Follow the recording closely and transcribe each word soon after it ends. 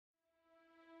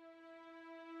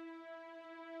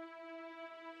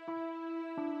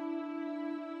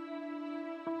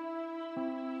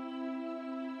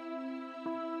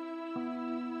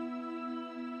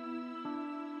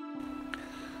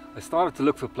started to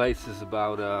look for places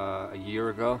about a year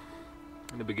ago.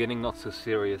 In the beginning, not so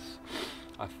serious.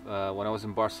 When I was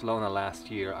in Barcelona last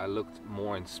year, I looked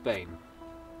more in Spain.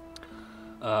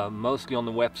 Mostly on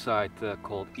the website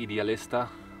called Idealista,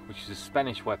 which is a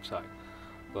Spanish website,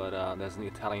 but there's an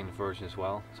Italian version as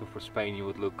well. So for Spain you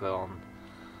would look on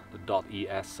the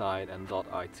 .es side, and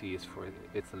 .it is for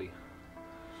Italy.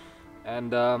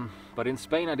 And but in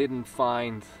Spain I didn't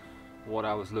find what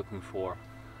I was looking for,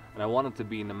 and I wanted to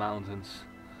be in the mountains.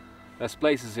 There's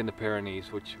places in the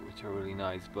Pyrenees which are really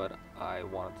nice, but I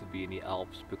wanted to be in the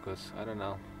Alps because I don't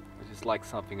know, I just like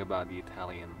something about the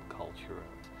Italian culture,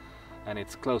 and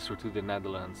it's closer to the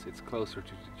Netherlands, it's closer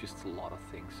to just a lot of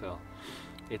things, so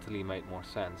Italy made more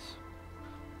sense.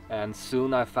 And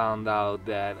soon I found out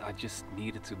that I just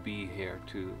needed to be here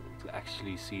to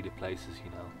actually see the places,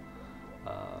 you know.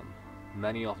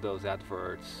 Many of those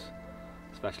adverts,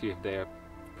 especially if they're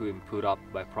being put up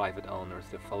by private owners,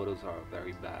 the photos are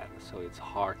very bad, so it's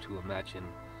hard to imagine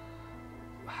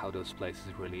how those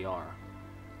places really are.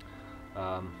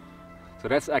 So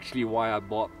that's actually why I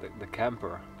bought the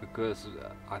camper, because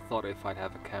I thought if I'd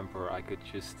have a camper I could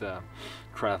just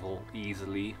travel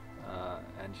easily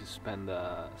and just spend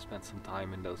some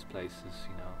time in those places,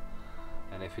 you know.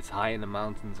 And if it's high in the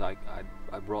mountains, I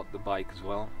brought the bike as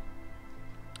well,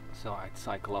 so I'd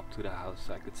cycle up to the house,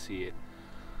 I could see it.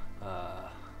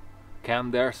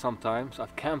 Camp there sometimes.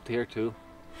 I've camped here too,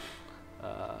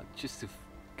 just to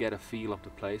get a feel of the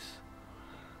place.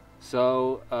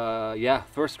 So yeah,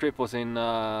 first trip was in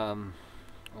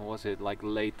what was it, like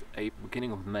late April,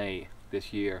 beginning of May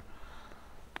this year.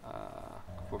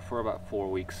 For about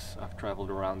 4 weeks I've traveled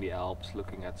around the Alps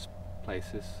looking at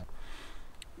places.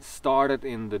 Started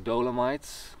in the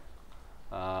Dolomites.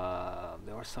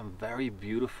 There were some very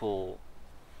beautiful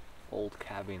old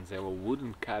cabins. They were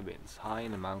wooden cabins high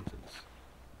in the mountains,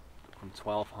 from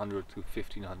 1200 to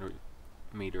 1500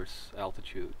 meters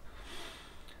altitude.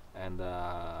 And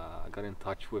I got in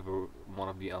touch with one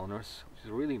of the owners, which is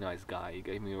a really nice guy. He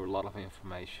gave me a lot of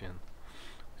information,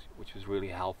 which was really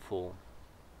helpful.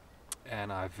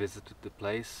 And I visited the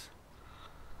place,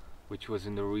 which was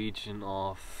in the region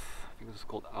of, I think it was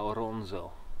called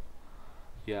Auronzo.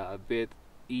 Yeah, a bit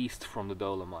east from the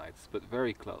Dolomites, but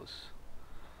very close.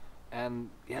 And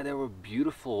yeah, there were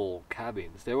beautiful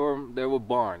cabins. There were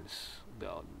barns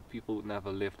though. People would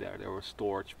never live there. There were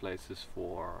storage places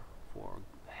for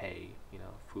hay, you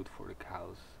know, food for the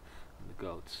cows and the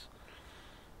goats.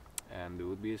 And there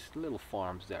would be little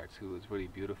farms there too. It was really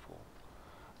beautiful.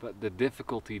 But the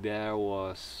difficulty there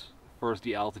was, first,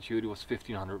 the altitude was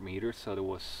 1500 meters, so there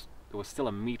was still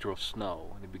a meter of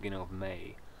snow in the beginning of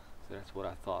May. So that's what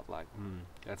I thought, like,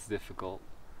 that's difficult.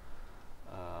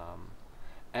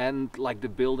 And like the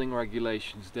building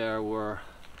regulations there were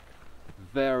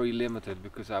very limited,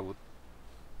 because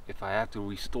if I had to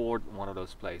restore one of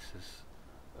those places,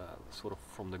 sort of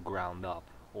from the ground up,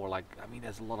 or like, I mean,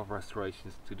 there's a lot of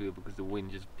restorations to do because the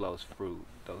wind just blows through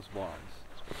those barns.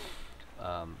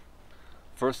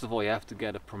 First of all, you have to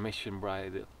get a permission by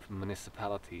the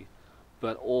municipality,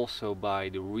 but also by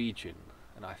the region,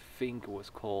 and I think it was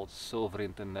called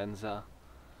Sovrintendenza.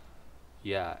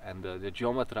 Yeah, and the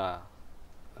geometra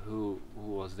who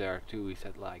was there too, he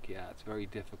said, like, yeah, it's very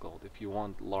difficult if you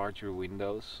want larger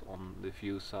windows on the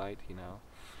view side, you know.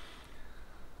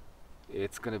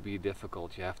 It's gonna be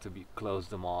difficult. You have to close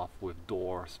them off with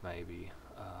doors maybe.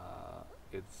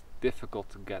 It's difficult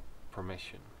to get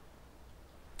permission.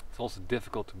 It's also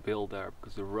difficult to build there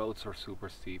because the roads are super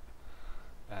steep,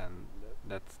 and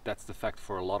that's the fact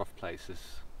for a lot of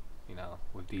places, you know,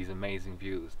 with these amazing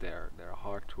views. They're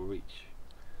hard to reach.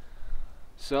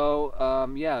 So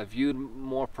yeah, I viewed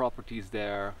more properties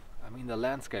there. I mean, the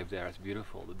landscape there is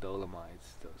beautiful. The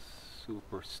Dolomites, those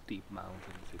super steep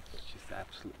mountains, it's just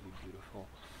absolutely beautiful.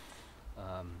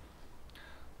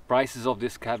 Prices of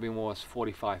this cabin was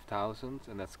 45,000,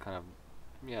 and that's kind of,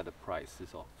 yeah, the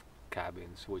prices of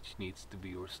cabins which needs to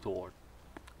be restored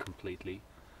completely.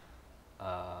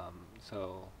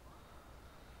 So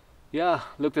yeah,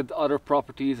 looked at other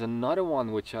properties. Another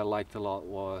one which I liked a lot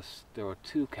was, there were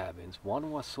two cabins.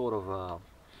 One was sort of a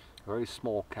very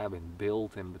small cabin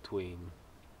built in between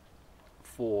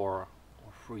 4 or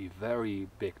 3 very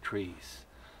big trees,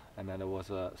 and then there was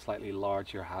a slightly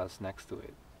larger house next to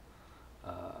it.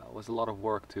 It was a lot of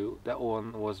work too. That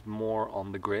one was more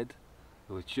on the grid.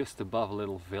 It was just above a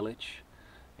little village,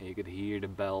 and you could hear the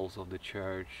bells of the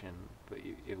church, and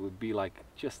it would be like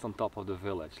just on top of the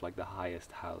village, like the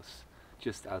highest house,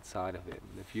 just outside of it.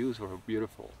 And the views were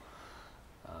beautiful.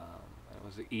 It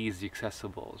was easy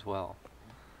accessible as well.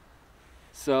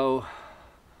 So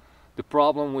The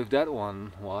problem with that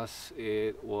one was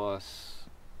it was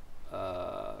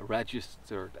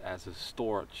registered as a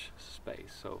storage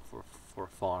space, so for a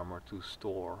farmer to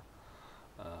store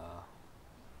uh,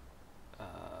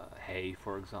 hay,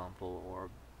 for example, or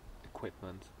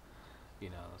equipment, you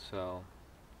know. So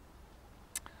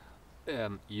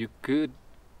you could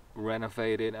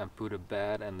renovate it and put a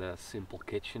bed and a simple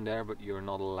kitchen there, but you're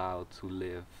not allowed to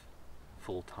live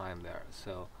full time there.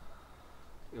 So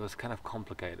it was kind of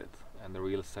complicated, and the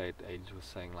real estate agent was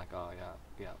saying like, oh yeah,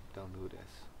 yeah, don't do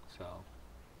this. So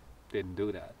didn't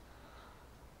do that.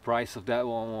 Price of that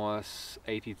one was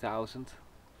 80,000.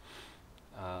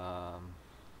 Um,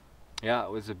 yeah,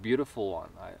 it was a beautiful one.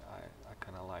 I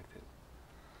kind of liked it.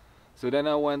 So then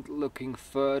I went looking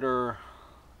further.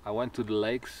 I went to the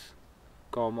lakes,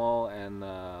 Como and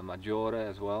Maggiore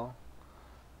as well.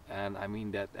 And I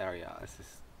mean, that area is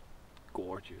just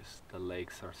gorgeous. The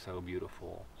lakes are so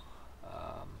beautiful.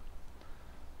 Um,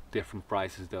 Different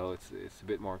prices though. It's a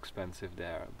bit more expensive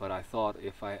there. But I thought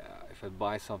if I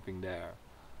buy something there,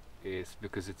 is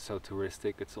because it's so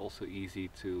touristic. It's also easy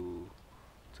to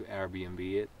Airbnb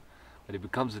it. But it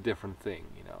becomes a different thing.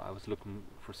 You know, I was looking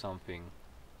for something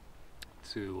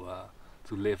to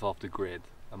live off the grid,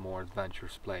 a more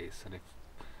adventurous place. And if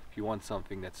you want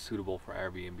something that's suitable for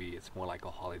Airbnb, it's more like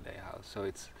a holiday house. So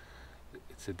it's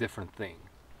a different thing.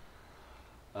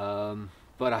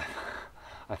 But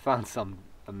I found some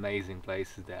amazing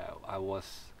places there. I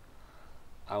was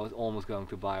almost going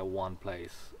to buy one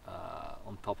place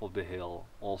on top of the hill,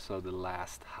 also the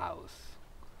last house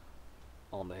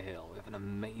on the hill with an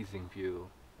amazing view.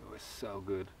 It was so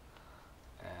good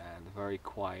and very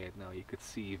quiet. Now you could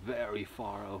see very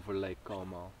far over Lake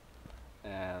Como,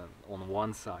 and on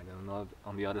one side, and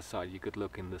on the other side you could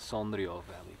look in the Sondrio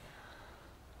Valley.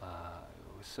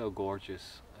 It was so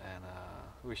gorgeous, and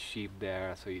there were sheep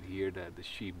there, so you'd hear the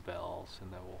sheep bells,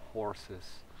 and there were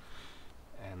horses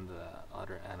and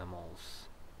other animals.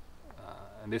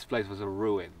 And this place was a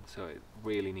ruin, so it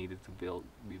really needed to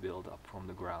be built up from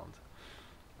the ground,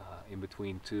 in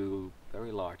between two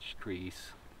very large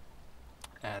trees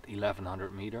at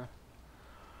 1100 meter.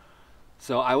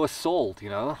 So I was sold, you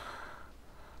know.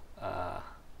 I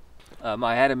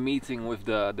had a meeting with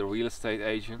the real estate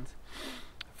agent,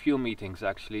 a few meetings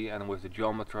actually, and with the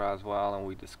geometer as well, and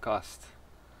we discussed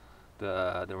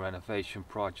the renovation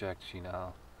projects, you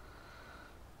know.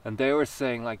 And they were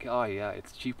saying like, oh yeah,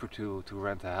 it's cheaper to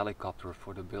rent a helicopter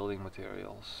for the building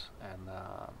materials. And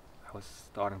I was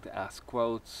starting to ask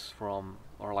quotes from,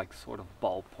 or like sort of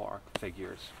ballpark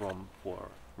figures for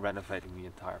renovating the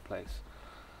entire place.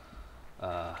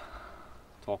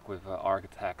 Talked with an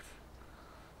architect,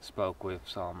 spoke with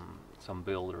some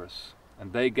builders,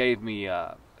 and they gave me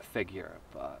a figure.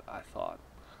 But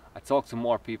I talked to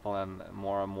more people, and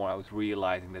more I was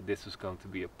realizing that this was going to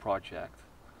be a project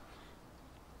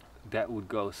that would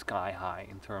go sky high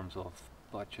in terms of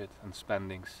budget and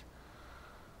spendings,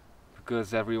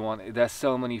 because there's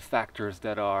so many factors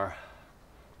that are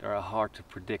hard to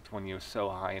predict when you're so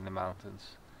high in the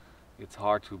mountains. It's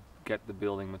hard to get the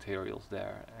building materials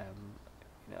there, and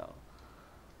you know,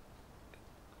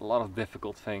 a lot of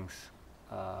difficult things.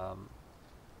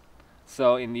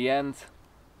 So in the end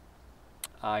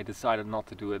I decided not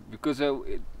to do it, because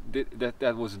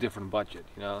that was a different budget,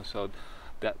 you know. So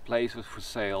that place was for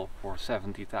sale for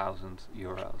 70,000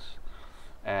 euros,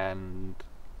 and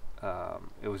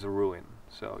it was a ruin,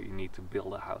 so you need to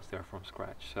build a house there from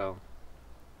scratch. So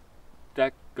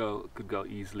that could go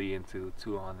easily into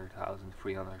 200,000,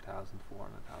 300,000,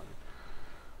 400,000.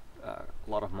 A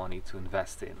lot of money to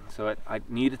invest in. So I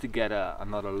needed to get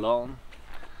another loan,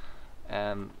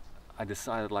 and I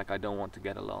decided like I don't want to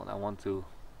get a loan. I want to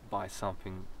buy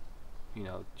something, you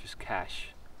know, just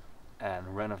cash,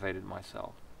 and renovate it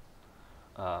myself.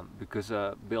 Because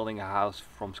building a house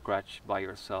from scratch by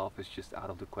yourself is just out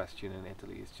of the question in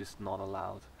Italy. It's just not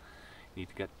allowed. You need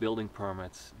to get building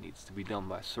permits. It needs to be done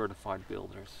by certified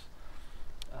builders.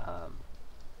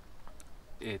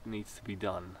 It needs to be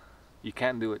done. You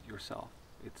can't do it yourself.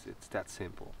 It's that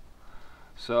simple.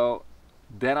 So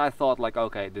then I thought like,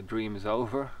 okay, the dream is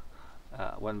over.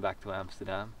 Went back to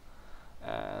Amsterdam,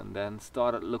 and then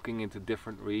started looking into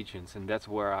different regions, and that's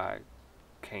where I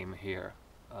came here,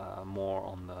 more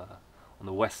on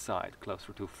the west side,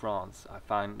 closer to France. I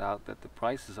found out that the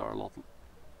prices are a lot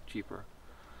cheaper,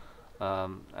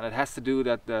 and it has to do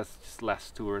that there's just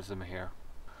less tourism here.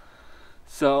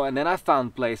 So, and then I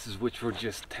found places which were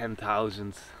just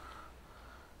 10,000,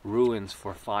 ruins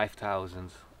for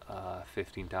 5,000,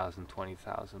 15,000,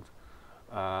 20,000.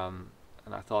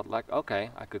 And I thought like,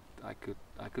 okay, I could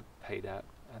pay that,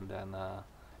 and then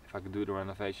if I could do the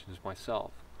renovations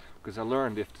myself. because I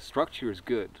learned if the structure is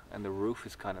good and the roof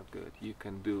is kind of good, you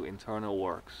can do internal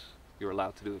works. You're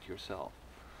allowed to do it yourself,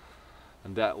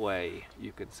 and that way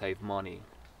you can save money.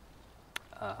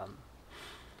 Um,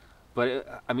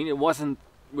 but I mean, it wasn't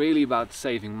really about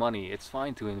saving money. It's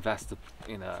fine to invest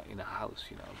in a house,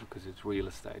 you know, because it's real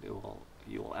estate.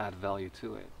 You will add value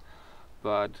to it.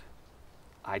 But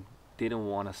I didn't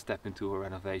want to step into a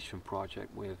renovation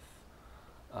project with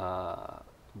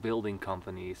building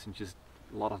companies and just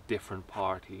a lot of different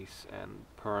parties and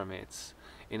permits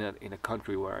in a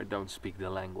country where I don't speak the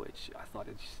language. I thought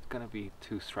it's just gonna be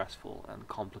too stressful and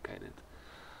complicated.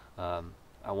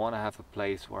 I want to have a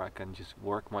place where I can just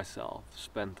work myself,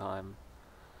 spend time.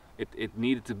 It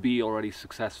needed to be already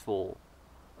successful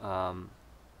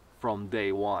from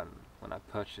day one when I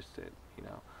purchased it. You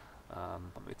know,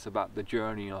 it's about the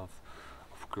journey of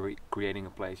creating a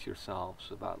place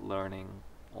yourselves, about learning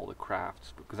all the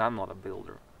crafts. Because I'm not a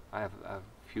builder. I have a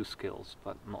few skills,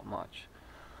 but not much.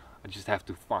 I just have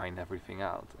to find everything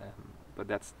out. But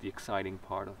that's the exciting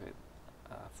part of it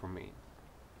for me.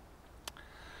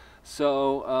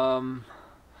 So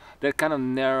that kind of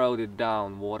narrowed it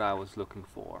down what I was looking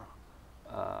for.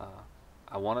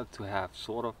 I wanted to have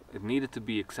sort of, it needed to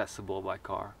be accessible by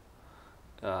car.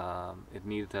 It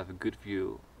needed to have a good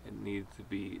view. It needed to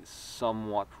be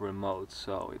somewhat remote,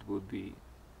 so it would be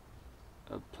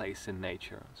a place in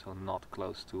nature, so not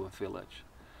close to a village.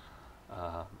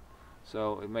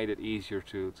 So it made it easier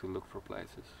to look for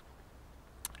places.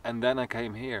 And then I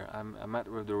came here. I met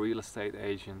with the real estate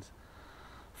agent.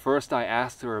 First I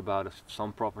asked her about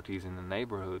some properties in the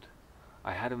neighborhood.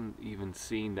 I hadn't even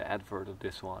seen the advert of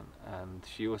this one, and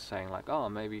she was saying like, oh,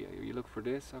 maybe you look for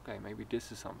this, okay, maybe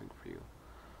this is something for you.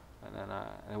 And then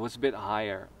it was a bit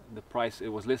higher. The price, it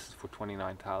was listed for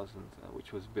 29,000,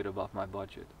 which was a bit above my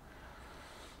budget.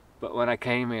 But when I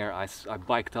came here, I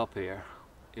biked up here.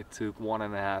 It took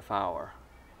 1.5 hours,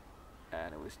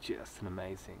 and it was just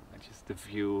amazing. Just the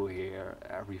view here,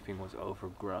 everything was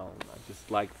overgrown. I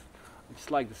just liked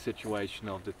the situation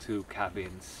of the two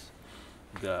cabins,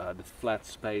 the flat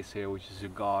space here, which is a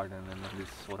garden, and then this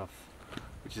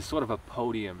which is sort of a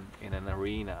podium in an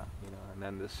arena, you know, and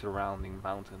then the surrounding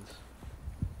mountains,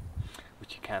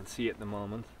 which you can't see at the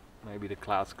moment. Maybe the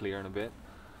clouds clear in a bit.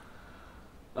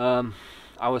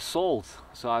 I was sold,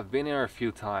 so I've been here a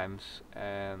few times,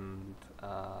 and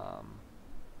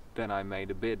then I made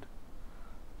a bid.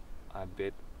 I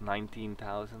bid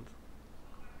 19,000.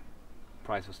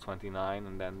 Price was 29,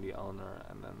 and then the owner,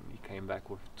 and then he came back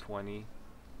with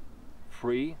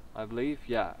 23, I believe.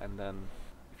 Yeah, and then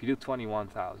if you do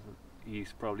 21,000,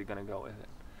 he's probably gonna go with it.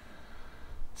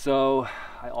 So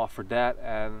I offered that,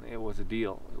 and it was a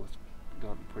deal. It was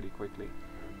done pretty quickly.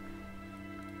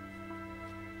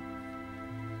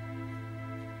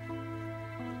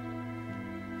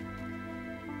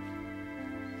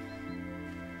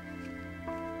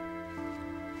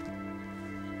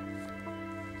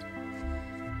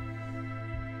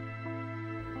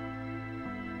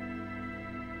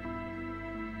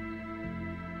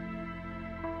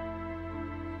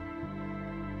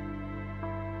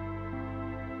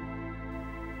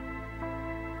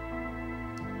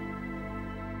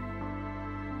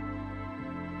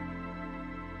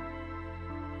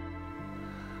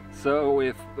 So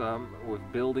with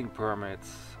building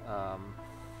permits,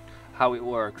 how it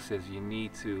works is you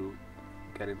need to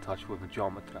get in touch with a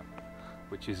geometra,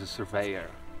 which is a surveyor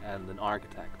and an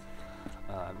architect.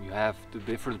 You have the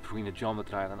difference between a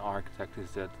geometra and an architect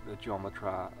is that the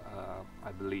geometra,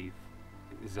 I believe,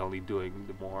 is only doing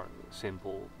the more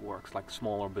simple works, like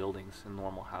smaller buildings and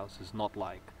normal houses, not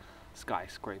like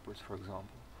skyscrapers, for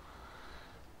example,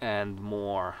 and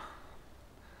more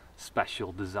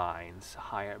special designs,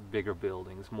 bigger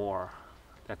buildings, more.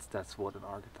 That's what an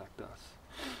architect does.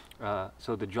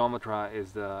 So the geometra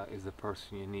is the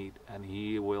person you need, and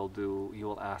he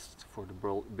will ask for the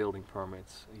building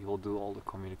permits. He will do all the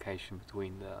communication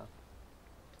between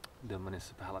the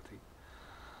municipality.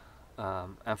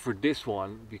 And for this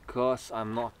one, because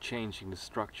I'm not changing the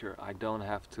structure, I don't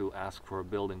have to ask for a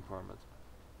building permit.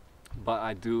 But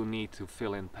I do need to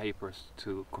fill in papers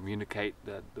to communicate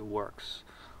the works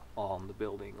on the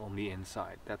building, on the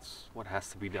inside. That's what has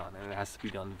to be done, and it has to be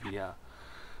done via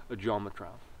a geometra.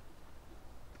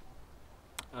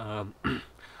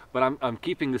 But I'm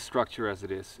keeping the structure as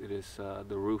it is. It is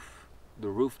the roof. The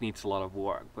roof needs a lot of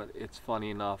work, but it's funny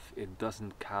enough, it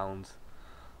doesn't count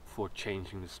for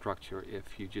changing the structure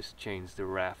if you just change the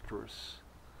rafters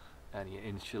and you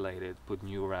insulate it, put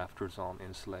new rafters on,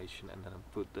 insulation, and then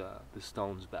put the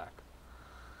stones back.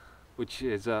 Which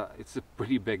is it's a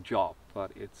pretty big job,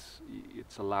 but it's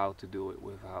allowed to do it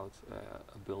without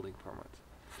a building permit.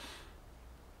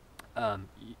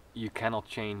 You cannot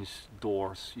change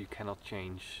doors, you cannot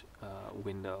change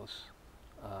windows,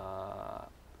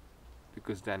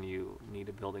 because then you need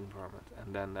a building permit,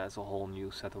 and then there's a whole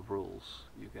new set of rules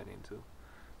you get into.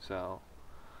 So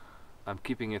I'm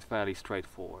keeping it fairly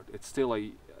straightforward. It's still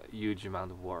a huge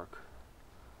amount of work,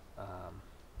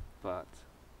 but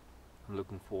I'm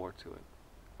looking forward to it.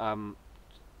 I'm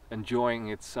enjoying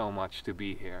it so much to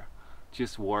be here,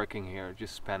 just working here,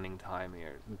 just spending time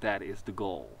here. That is the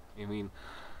goal. I mean,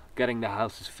 getting the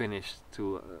houses finished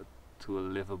to a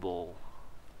livable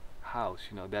house,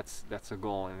 that's a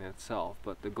goal in itself.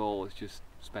 But the goal is just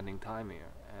spending time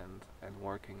here and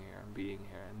working here and being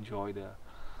here, enjoy the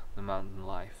mountain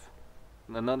life.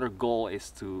 Another goal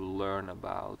is to learn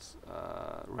about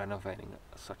renovating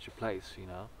such a place.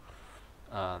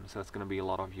 So it's going to be a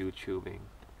lot of YouTubing,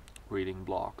 reading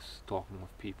blogs, talking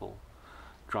with people,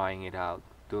 trying it out,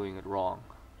 doing it wrong,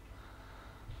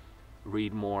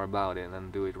 read more about it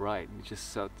and do it right.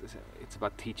 It's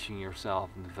about teaching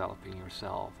yourself and developing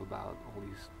yourself about all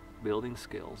these building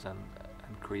skills and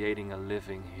creating a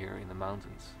living here in the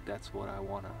mountains. That's what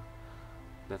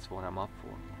I'm up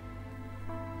for.